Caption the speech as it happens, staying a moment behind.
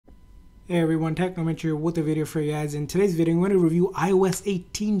Hey everyone, Technomentary with a video for you guys. In today's video, I'm going to review iOS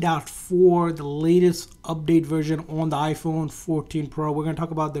 18.4, the latest update version on the iPhone 14 Pro. We're going to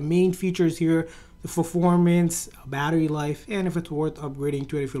talk about the main features here, the performance, battery life, and if it's worth upgrading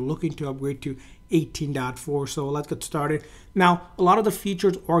to it if you're looking to upgrade to 18.4. So let's get started. Now, a lot of the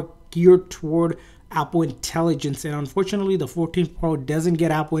features are geared toward Apple Intelligence, and unfortunately the 14 Pro doesn't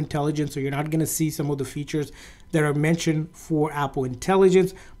get Apple Intelligence, so you're not going to see some of the features that are mentioned for Apple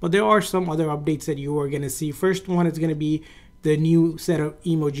Intelligence, but there are some other updates that you are going to see. First one is going to be the new set of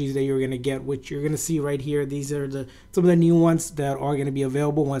emojis that you're going to get, which you're going to see right here. These are some of the new ones that are going to be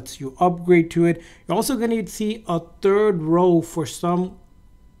available once you upgrade to it. You're also going to see a third row for some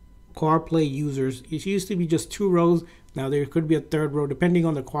CarPlay users. It used to be just 2 rows. Now there could be a third row depending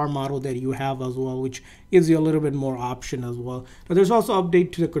on the car model that you have as well, which gives you a little bit more option as well. Now there's also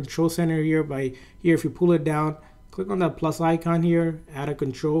update to the control center here. If you pull it down, click on that plus icon here, add a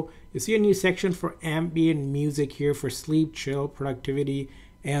control. You see a new section for ambient music here for sleep, chill, productivity,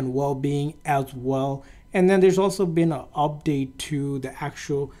 and well-being as well. And then there's also been an update to the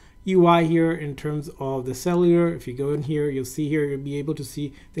actual UI here in terms of the cellular. If you go in here, you'll be able to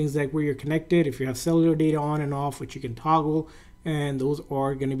see things like where you're connected, if you have cellular data on and off, which you can toggle, and those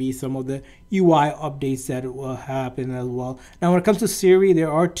are going to be some of the UI updates that will happen as well. Now when it comes to Siri,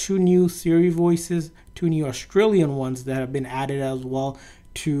 there are 2 new Siri voices, 2 new Australian ones that have been added as well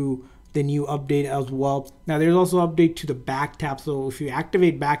to the new update as well. Now there's also update to the back tap. So if you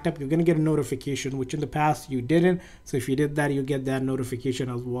activate back tap, you're going to get a notification, which in the past you didn't. So if you did that, you'll get that notification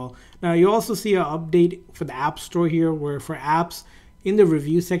as well. Now you also see an update for the App Store here, where for apps in the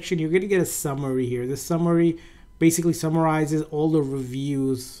review section, you're going to get a summary here. This summary basically summarizes all the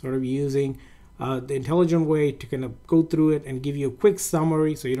reviews, sort of using the intelligent way to kind of go through it and give you a quick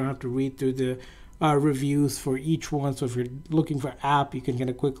summary, so you don't have to read through the reviews for each one. So if you're looking for app, you can kind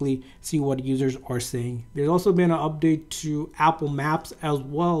of quickly see what users are saying. There's also been an update to Apple Maps as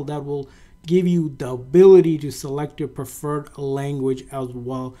well that will give you the ability to select your preferred language as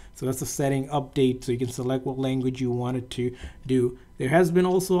well. So that's a setting update, so you can select what language you want it to do. There has been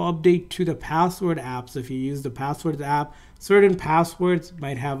also an update to the password apps. If you use the passwords app, certain passwords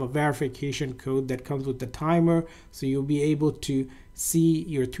might have a verification code that comes with the timer, so you'll be able to see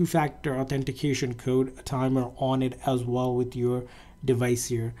your 2-factor authentication code timer on it as well with your device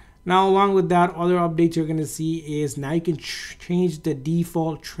here. Now along with that, other updates you're going to see is now you can change the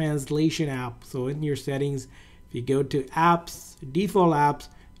default translation app. So in your settings, if you go to apps, default apps,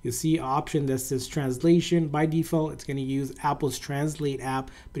 you'll see an option that says translation. By default, it's going to use Apple's Translate app,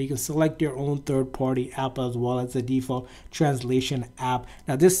 but you can select your own third-party app as well as the default translation app.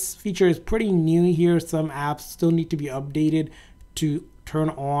 Now this feature is pretty new here. Some apps still need to be updated to turn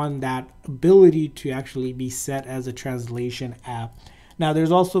on that ability to actually be set as a translation app. Now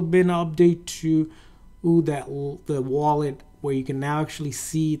there's also been an update to the wallet, where you can now actually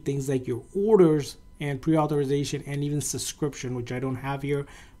see things like your orders and pre-authorization and even subscription, which I don't have here,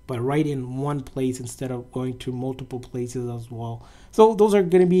 but right in one place instead of going to multiple places as well. So those are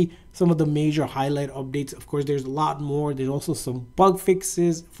going to be some of the major highlight updates. Of course, there's a lot more. There's also some bug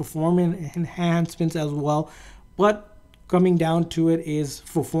fixes, performance enhancements as well. But coming down to it is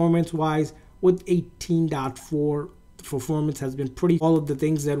performance-wise, with 18.4, performance has been pretty. All of the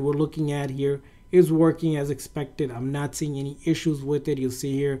things that we're looking at here is working as expected. I'm not seeing any issues with it. You'll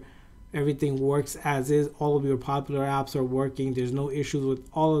see here everything works as is. All of your popular apps are working. There's no issues with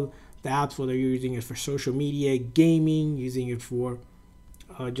all of the apps, whether you're using it for social media, gaming, using it for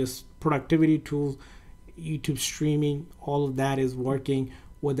just productivity tools, YouTube streaming. All of that is working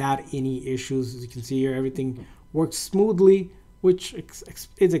without any issues. As you can see here, everything works smoothly, which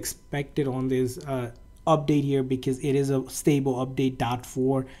is expected on this update here, because it is a stable update.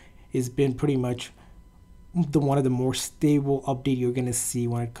 .4 has been pretty much one of the more stable update you're going to see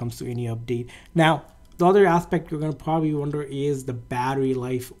when it comes to any update. Now the other aspect you're going to probably wonder is the battery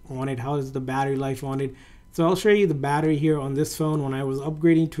life on it. How is the battery life on it? So I'll show you the battery here on this phone when I was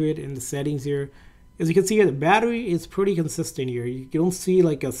upgrading to it in the settings here. As you can see here, the battery is pretty consistent here. You don't see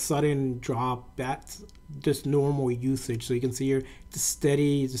like a sudden drop. That's just normal usage. So you can see here it's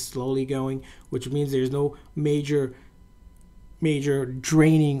steady, it's slowly going, which means there's no major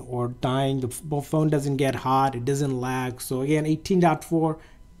draining or dying. The phone doesn't get hot, it doesn't lag. So again, 18.4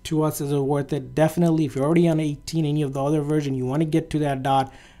 to us is worth it. Definitely, if you're already on 18, any of the other version, you want to get to that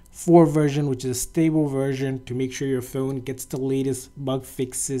 .4 version, which is a stable version, to make sure your phone gets the latest bug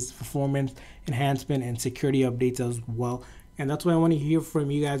fixes, performance enhancement, and security updates as well. And that's why I want to hear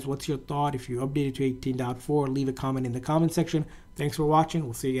from you guys. What's your thought? If you updated to 18.4, leave a comment in the comment section. Thanks for watching.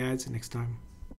 We'll see you guys next time.